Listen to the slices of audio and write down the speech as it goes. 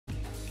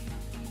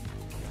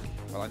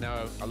Well, I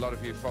know a lot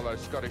of you follow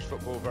Scottish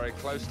football very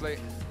closely,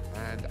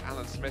 and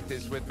Alan Smith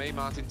is with me,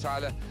 Martin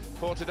Tyler,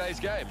 for today's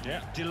game.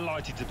 Yeah,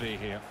 delighted to be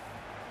here.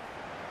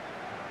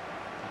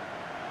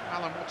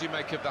 Alan, what do you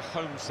make of the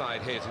home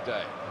side here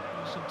today?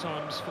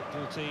 Sometimes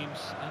football teams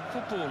and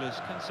footballers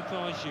can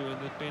surprise you,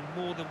 and there've been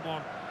more than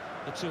one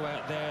or two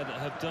out there that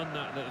have done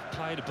that have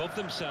played above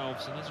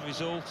themselves, and as a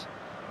result,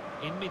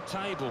 in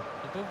mid-table,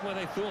 above where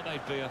they thought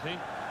they'd be, I think.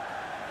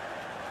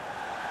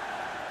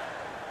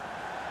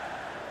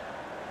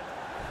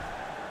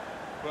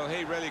 Well,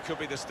 he really could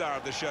be the star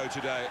of the show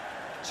today.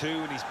 2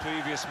 in his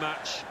previous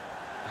match,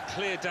 a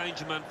clear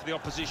danger man for the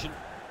opposition.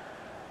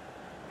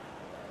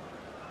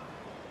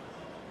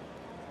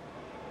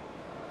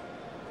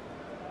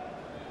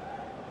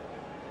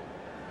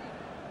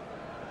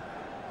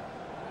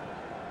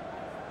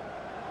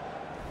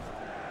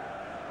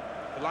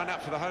 The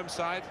line-up for the home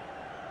side.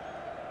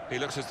 He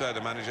looks as though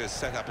the manager has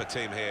set up a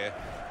team here.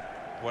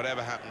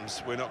 Whatever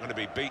happens, we're not going to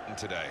be beaten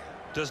today.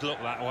 Does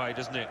look that way,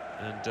 doesn't it?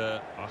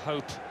 And I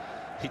hope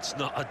it's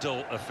not a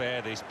dull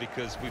affair, this,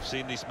 because we've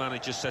seen these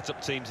managers set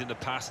up teams in the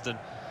past and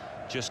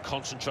just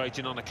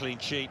concentrating on a clean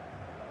sheet.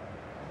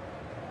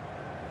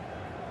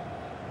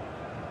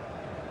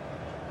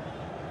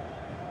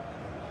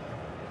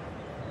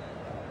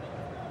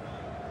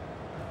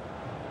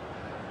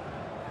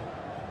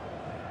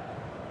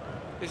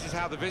 This is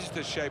how the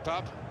visitors shape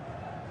up.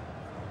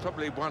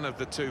 Probably one of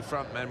the two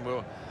front men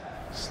will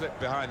slip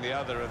behind the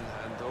other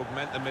and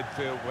augment the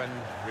midfield when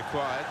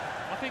required.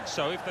 I think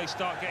so. If they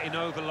start getting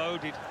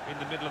overloaded in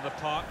the middle of the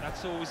park,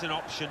 that's always an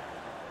option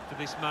for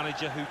this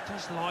manager, who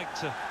does like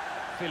to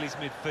fill his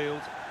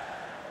midfield.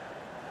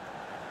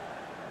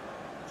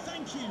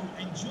 Thank you.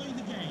 Enjoy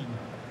the game.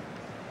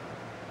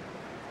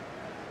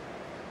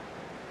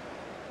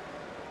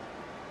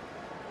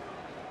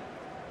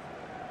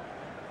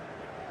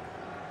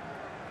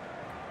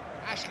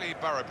 Ashley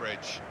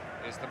Boroughbridge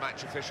is the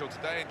match official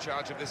today, in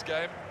charge of this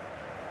game.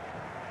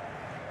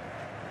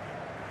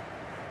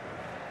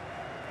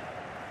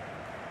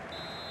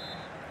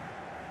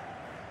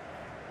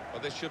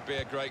 Well, this should be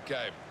a great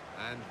game,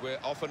 and we're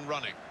off and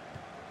running.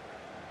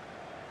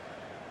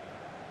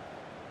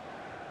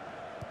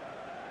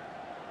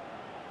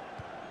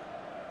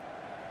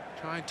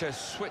 Trying to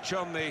switch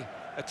on the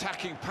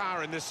attacking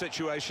power in this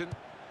situation.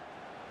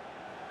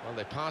 Well,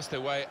 they passed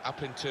their way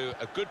up into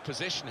a good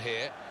position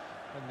here,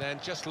 and then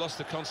just lost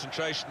the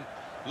concentration,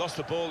 lost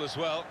the ball as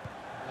well.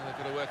 And they've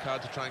got to work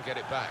hard to try and get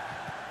it back.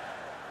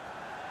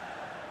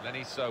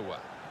 Lenny Sowa.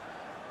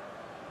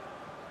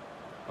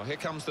 Well, here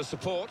comes the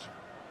support.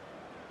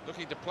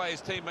 Looking to play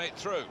his teammate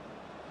through.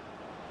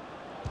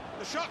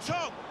 The shot's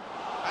on!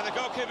 And the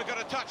goalkeeper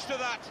got a touch to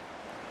that.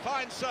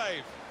 Fine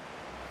save.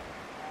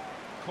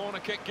 Corner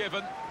kick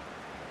given.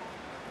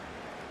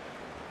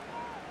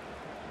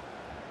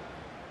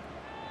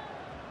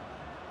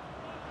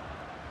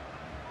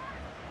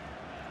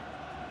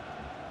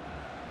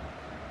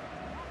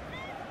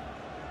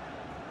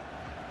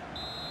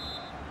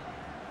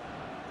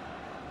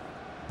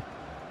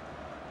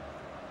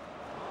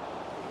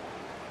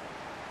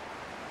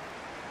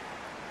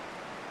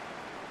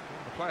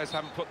 The players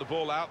haven't put the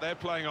ball out, they're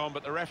playing on,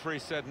 but the referee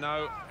said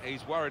no,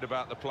 he's worried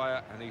about the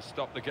player and he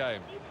stopped the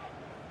game.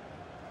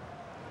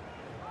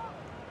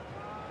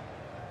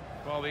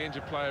 While the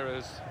injured player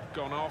has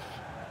gone off,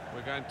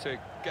 we're going to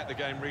get the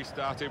game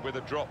restarted with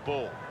a drop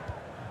ball.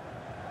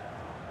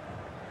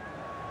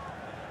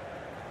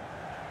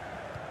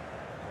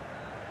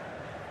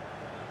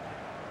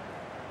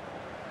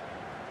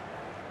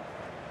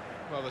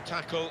 Well, the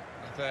tackle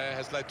there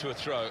has led to a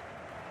throw.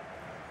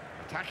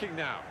 Attacking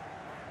now.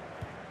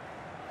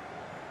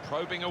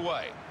 Probing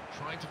away,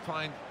 trying to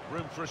find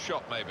room for a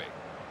shot, maybe.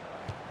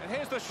 And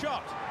here's the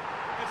shot.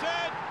 It's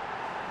in!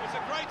 It's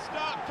a great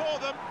start for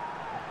them.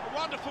 A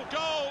wonderful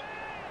goal.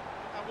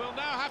 And we'll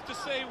now have to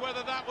see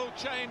whether that will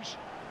change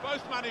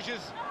both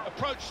managers'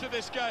 approach to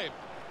this game.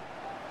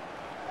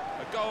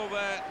 A goal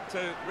there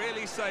to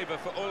really savour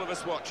for all of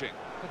us watching.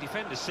 The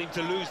defenders seem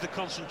to lose the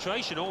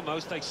concentration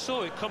almost. They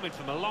saw it coming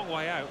from a long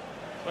way out.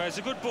 Whereas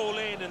a good ball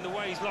in, and the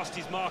way he's lost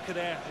his marker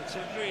there, it's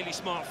a really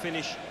smart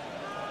finish.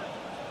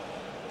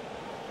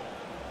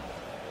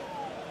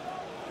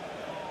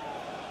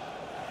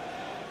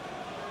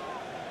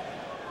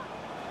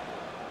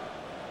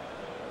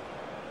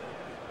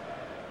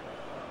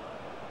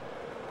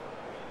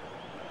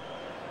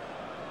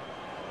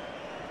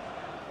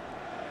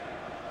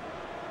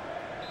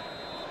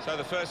 So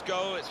the first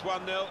goal, it's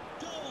 1-0. Goal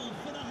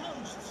for the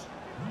hosts,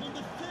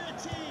 number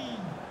 13,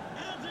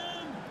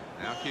 Adam.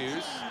 Now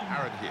Hughes,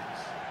 Aaron Hughes.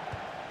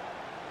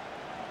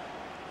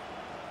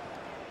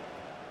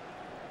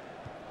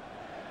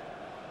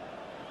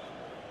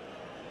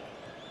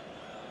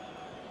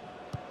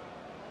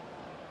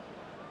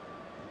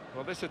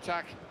 Well, this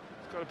attack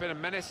has got a bit of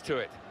menace to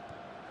it.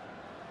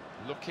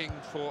 Looking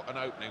for an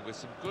opening with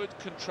some good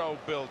controlled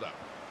build-up.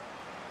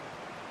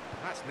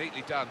 That's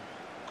neatly done.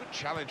 Good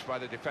challenge by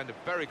the defender,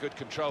 very good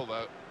control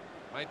though.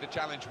 Made the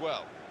challenge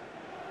well.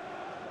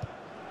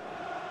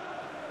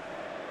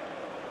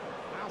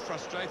 Now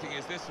frustrating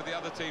is this for the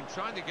other team,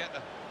 trying to get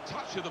the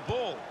touch of the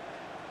ball?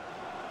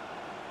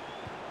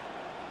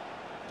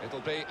 It'll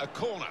be a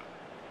corner.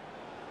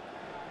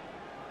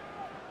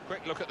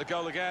 Quick look at the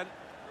goal again.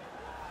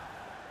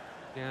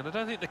 Yeah, and I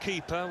don't think the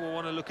keeper will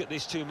want to look at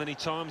this too many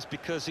times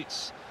because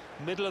it's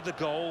middle of the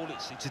goal,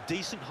 it's a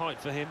decent height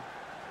for him.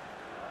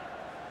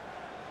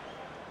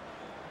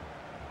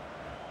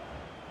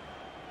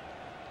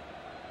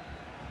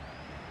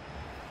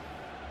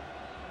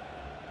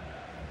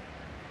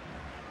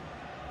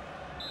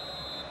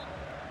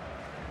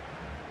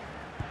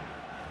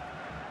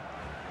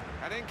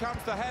 And in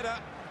comes the header.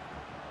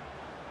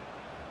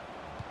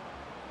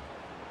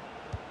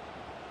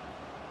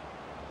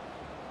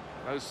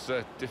 Those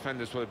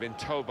defenders will have been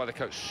told by the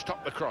coach,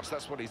 stop the cross,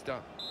 that's what he's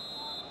done.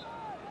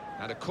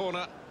 And a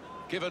corner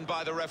given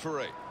by the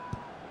referee.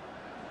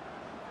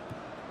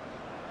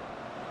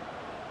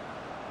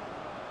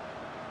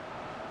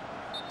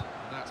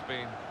 And that's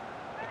been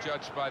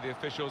judged by the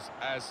officials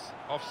as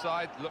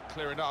offside. Looked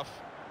clear enough.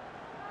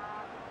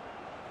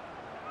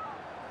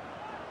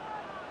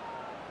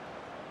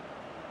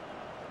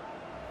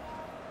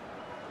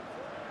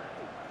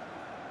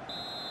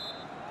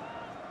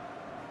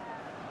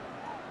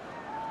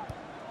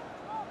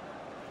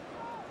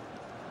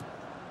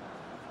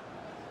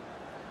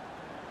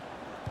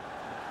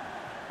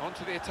 On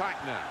to the attack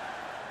now.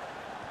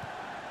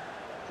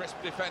 Crisp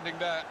defending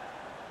there.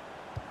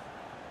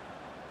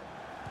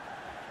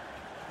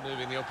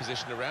 Moving the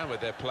opposition around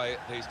with their play,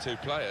 these two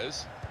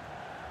players.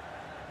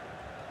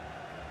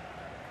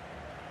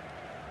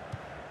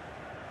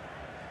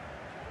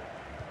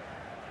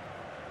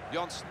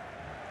 Johnson.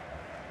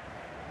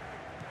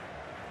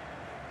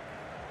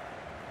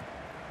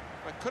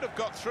 Well, could have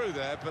got through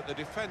there, but the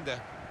defender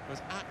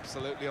was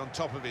absolutely on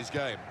top of his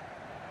game.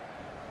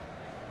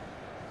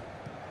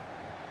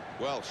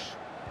 Welsh.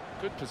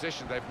 Good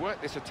position, they've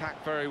worked this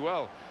attack very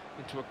well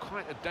into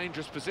quite a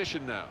dangerous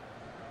position now.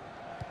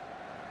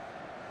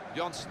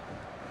 Johnson.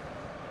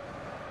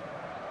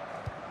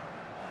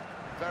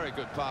 Very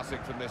good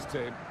passing from this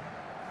team.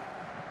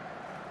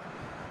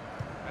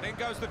 And in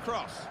goes the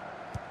cross.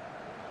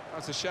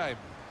 That's a shame,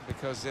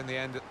 because in the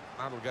end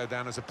that'll go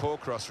down as a poor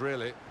cross,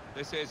 really.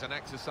 This is an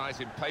exercise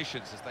in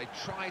patience as they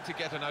try to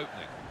get an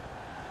opening.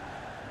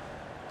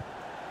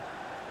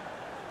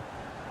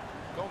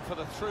 Gone for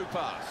the through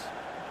pass.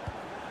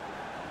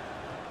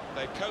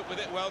 They cope with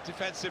it well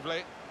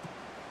defensively.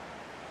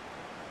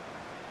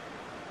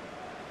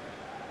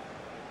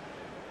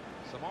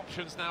 Some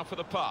options now for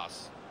the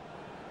pass.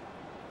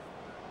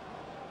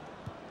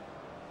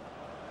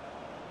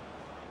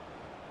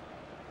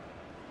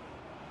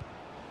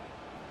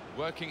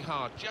 Working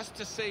hard just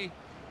to see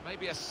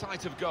maybe a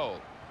sight of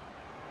goal.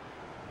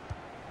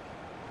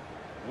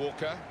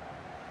 Walker.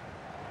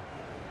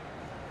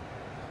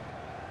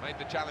 Made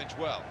the challenge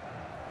well.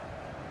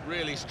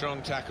 Really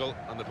strong tackle,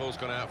 and the ball's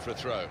gone out for a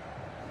throw.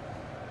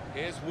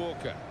 Here's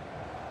Walker.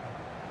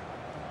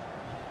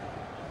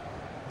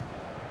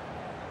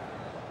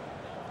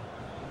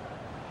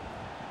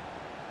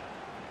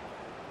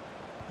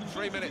 The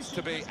 3 minutes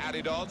to be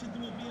added on. There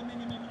will be a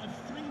minimum of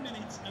 3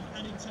 minutes of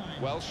added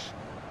time. Welsh.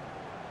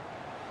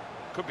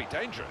 Could be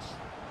dangerous.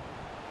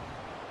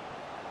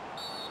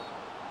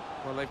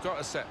 Well, they've got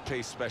a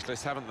set-piece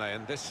specialist, haven't they?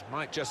 And this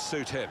might just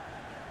suit him.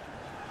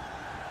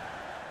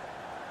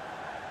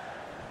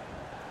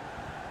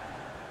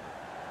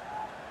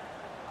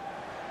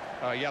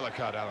 Yellow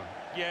card, Alan.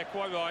 Yeah,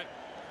 quite right.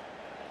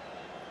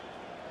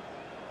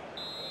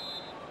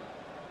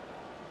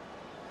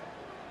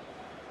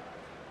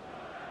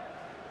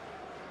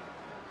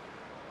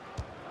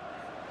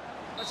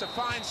 That's a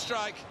fine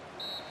strike.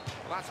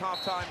 Well, that's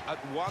half-time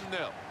at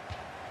 1-0.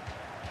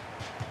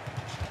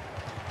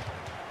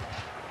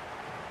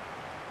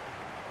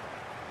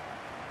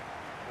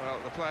 Well,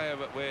 the player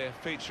that we're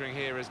featuring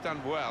here has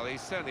done well. He's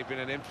certainly been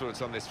an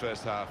influence on this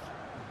first half.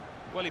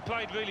 Well, he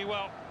played really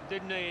well,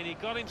 didn't he? And he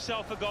got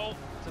himself a goal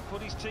to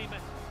put his team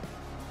in.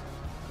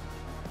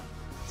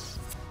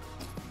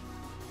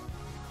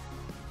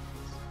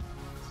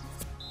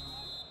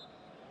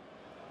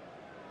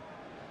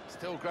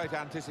 Still great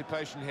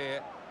anticipation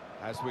here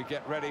as we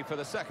get ready for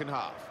the second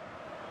half.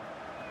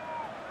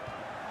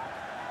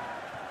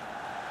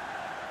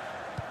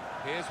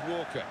 Here's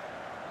Walker.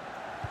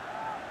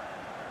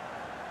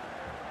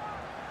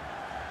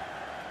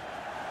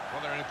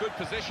 Well, they're in a good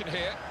position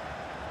here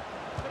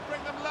to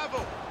bring them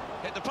level.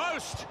 Hit the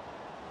post.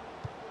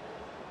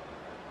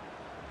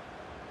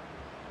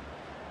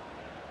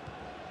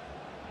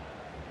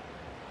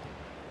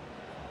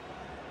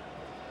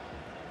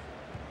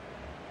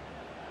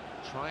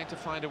 Trying to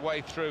find a way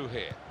through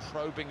here,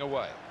 probing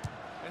away.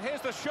 And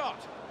here's the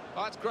shot.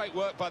 Oh, that's great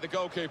work by the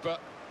goalkeeper.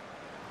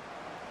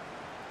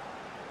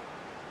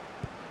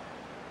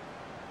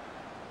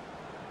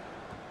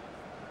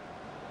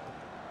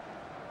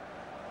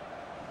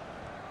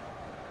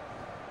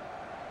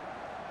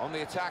 On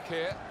the attack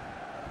here.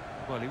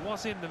 Well, he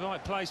was in the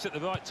right place at the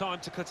right time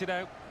to cut it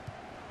out.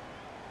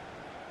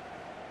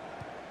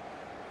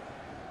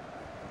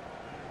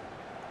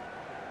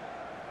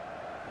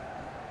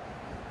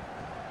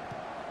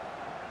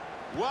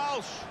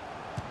 Welsh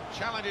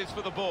challenges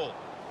for the ball.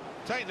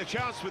 Taking the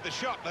chance with the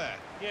shot there.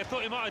 Yeah,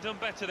 thought he might have done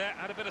better there.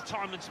 Had a bit of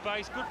time and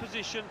space. Good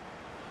position.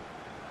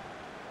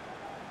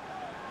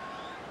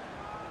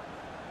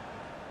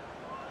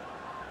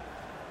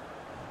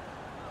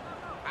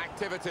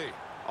 Activity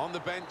on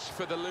the bench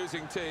for the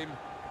losing team.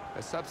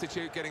 A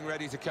substitute getting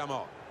ready to come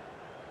on.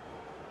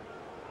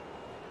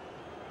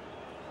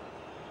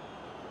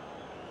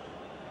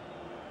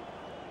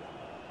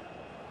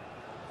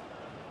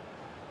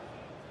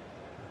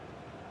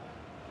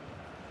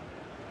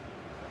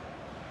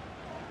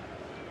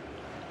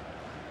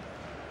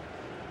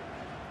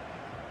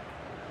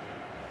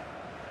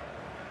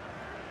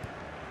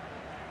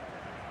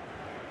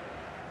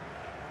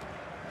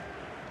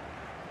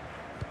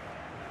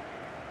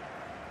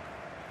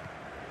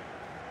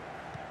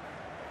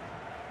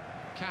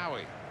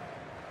 Cowie.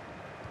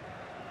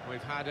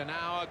 We've had an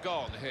hour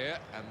gone here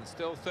and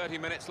still 30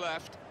 minutes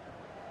left.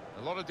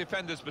 A lot of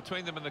defenders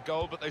between them and the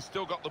goal, but they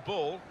still got the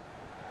ball.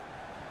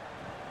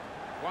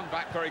 One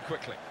back very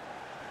quickly.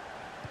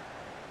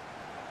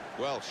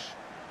 Welsh.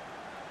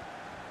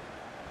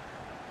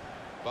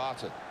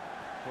 Barton.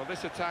 Well,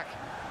 this attack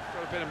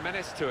got a bit of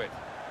menace to it.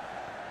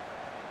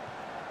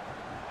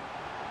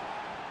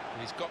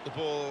 He's got the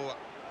ball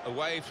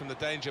away from the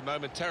danger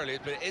momentarily,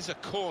 but it is a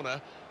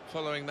corner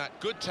following that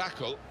good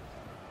tackle.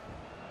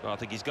 Well, I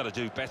think he's got to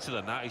do better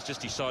than that. He's just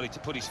decided to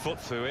put his foot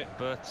through it,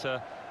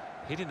 but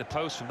hitting the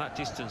post from that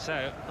distance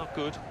out, not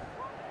good.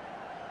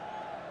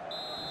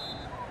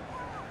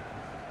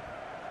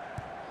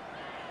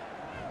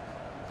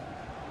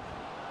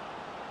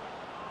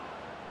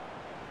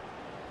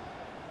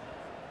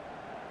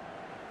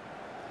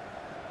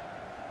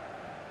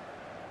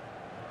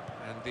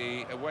 And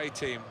the away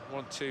team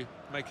want to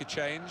make a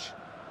change.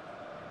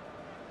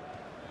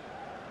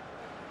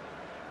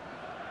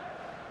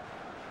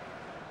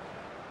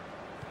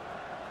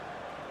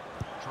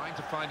 Trying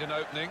to find an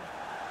opening,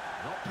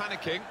 not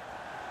panicking.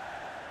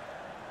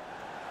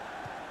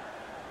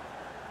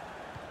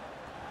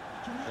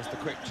 Just a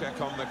quick check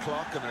on the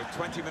clock, and there are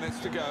 20 minutes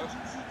to go.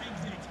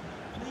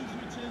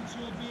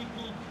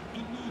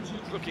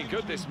 It's looking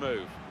good, this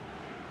move.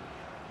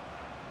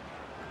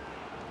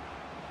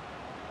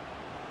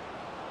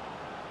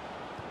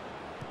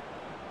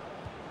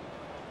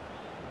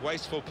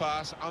 Wasteful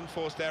pass,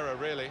 unforced error,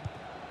 really.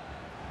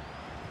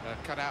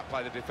 Cut out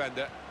by the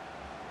defender.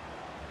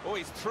 Oh,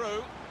 he's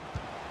through.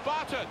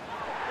 Barton!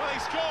 Well, he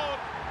scored,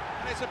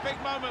 and it's a big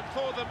moment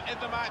for them in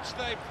the match.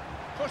 They've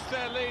pushed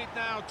their lead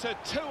now to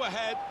 2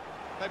 ahead.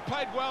 They've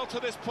played well to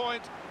this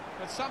point,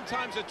 but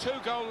sometimes a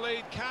 2-goal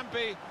lead can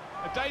be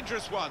a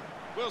dangerous one.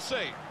 We'll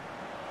see.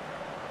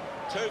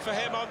 2 for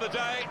him on the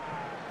day,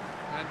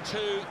 and 2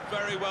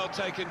 very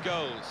well-taken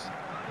goals.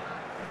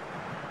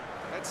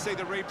 Let's see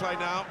the replay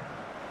now.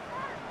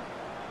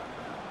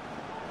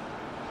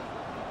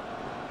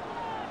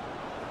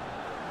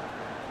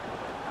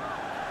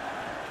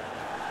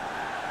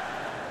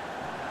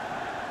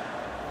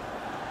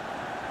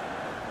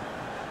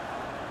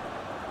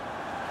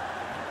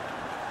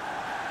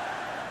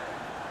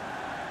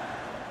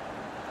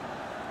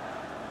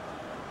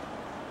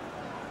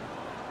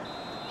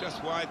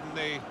 Just widen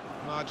the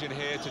margin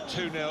here to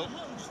 2-0.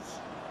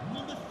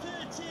 Number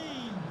 13,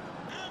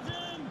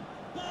 Adam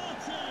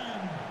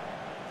Barton.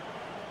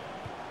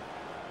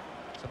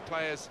 Some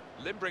players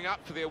limbering up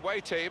for the away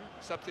team.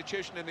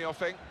 Substitution in the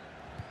offing.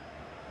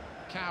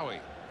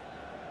 Cowie.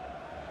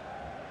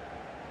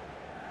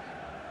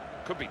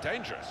 Could be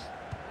dangerous.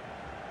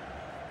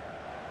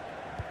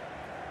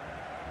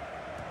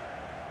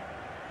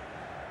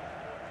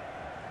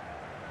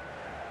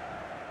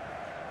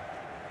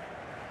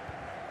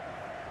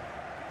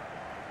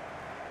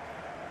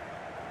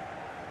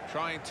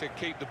 Trying to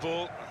keep the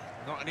ball,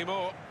 not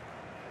anymore.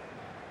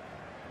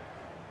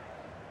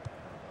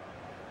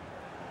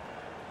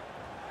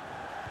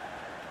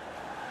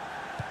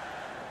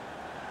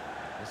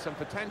 There's some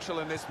potential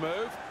in this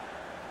move.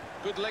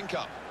 Good link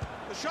up.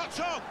 The shot's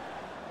on.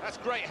 That's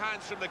great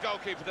hands from the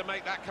goalkeeper to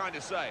make that kind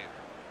of save.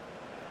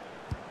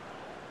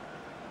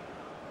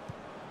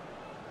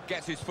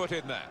 Gets his foot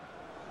in there.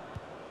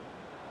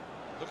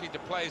 Looking to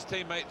play his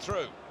teammate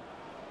through.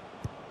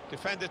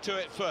 Defender to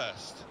it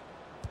first.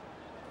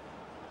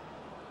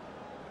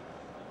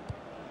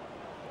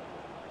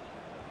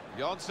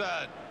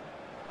 Jonsson,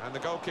 and the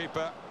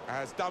goalkeeper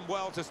has done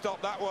well to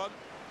stop that one.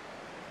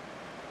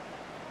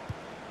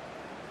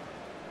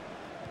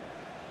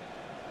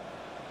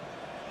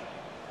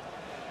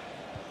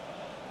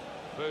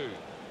 Boo.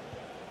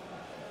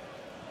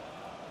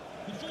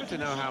 It's good to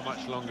know how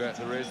much longer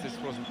there is. This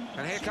wasn't.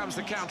 And here comes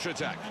the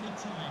counter-attack.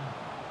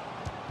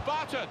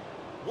 Barton,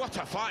 what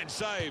a fine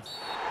save.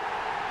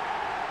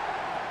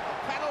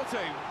 A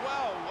penalty.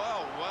 Well,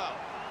 well, well.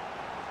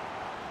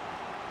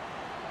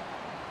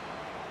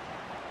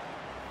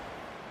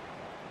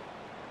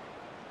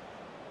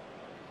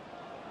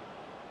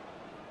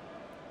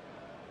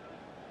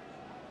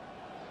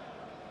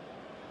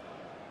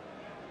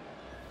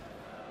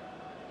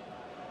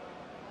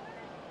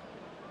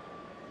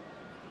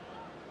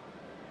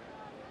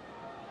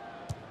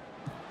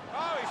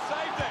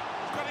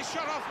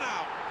 shut off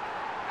now.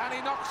 And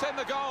he knocks in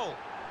the goal.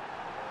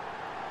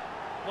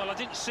 Well, I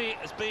didn't see it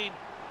as being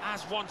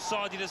as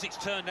one-sided as it's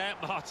turned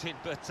out, Martin,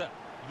 but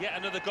yet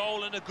another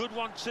goal, and a good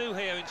one too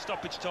here in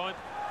stoppage time.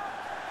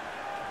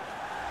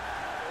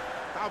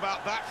 How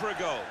about that for a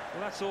goal?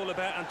 Well, that's all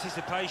about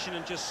anticipation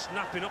and just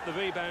snapping up the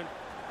rebound.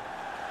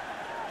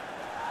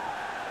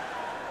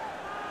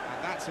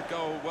 And that's a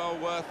goal well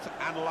worth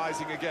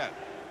analysing again.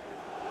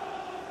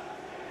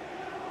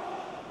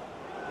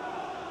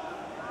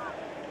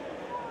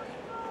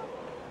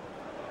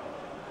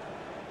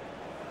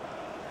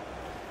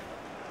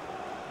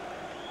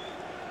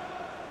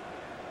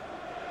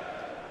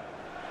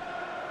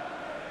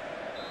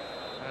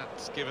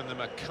 That's given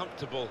them a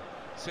comfortable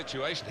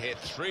situation here.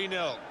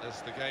 3-0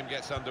 as the game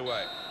gets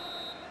underway.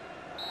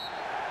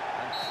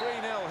 And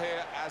 3-0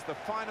 here as the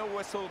final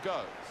whistle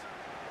goes.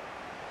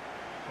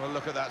 Well,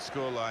 look at that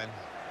scoreline,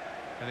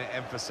 and it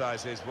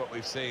emphasises what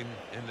we've seen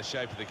in the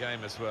shape of the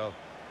game as well.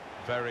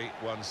 Very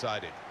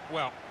one-sided.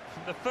 Well,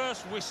 from the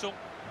first whistle,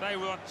 they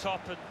were on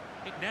top, and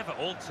it never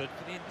altered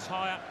for the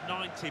entire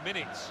 90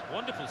 minutes.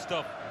 Wonderful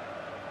stuff.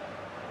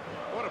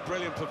 What a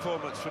brilliant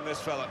performance from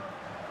this fella.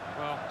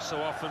 Well, so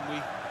often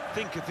we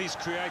think of his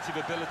creative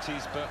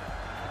abilities, but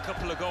a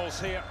couple of goals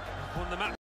here won the match.